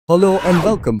Hello and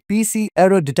welcome PC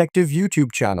Error Detective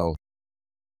YouTube channel.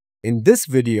 In this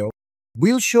video,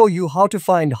 we'll show you how to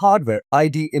find hardware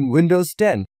ID in Windows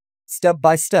 10, step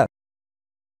by step.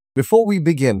 Before we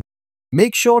begin,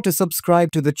 make sure to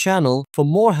subscribe to the channel for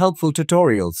more helpful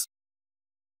tutorials.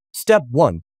 Step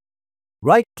 1.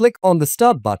 Right-click on the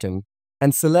Start button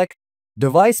and select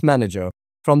Device Manager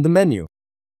from the menu.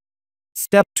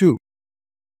 Step 2.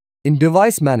 In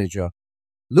Device Manager,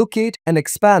 locate and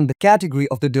expand the category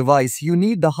of the device you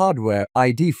need the hardware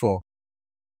ID for.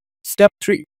 Step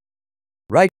 3.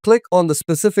 Right-click on the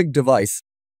specific device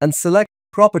and select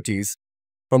Properties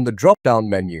from the drop-down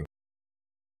menu.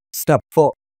 Step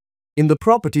 4. In the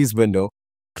Properties window,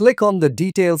 click on the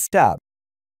Details tab.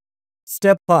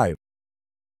 Step 5.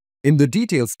 In the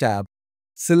Details tab,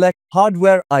 select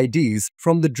Hardware IDs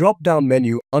from the drop-down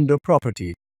menu under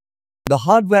Property. The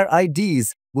hardware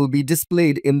IDs will be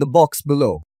displayed in the box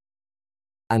below.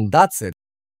 And that's it.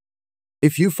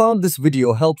 If you found this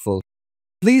video helpful,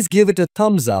 please give it a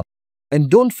thumbs up and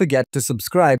don't forget to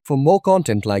subscribe for more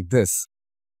content like this.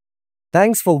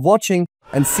 Thanks for watching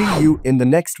and see you in the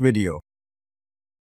next video.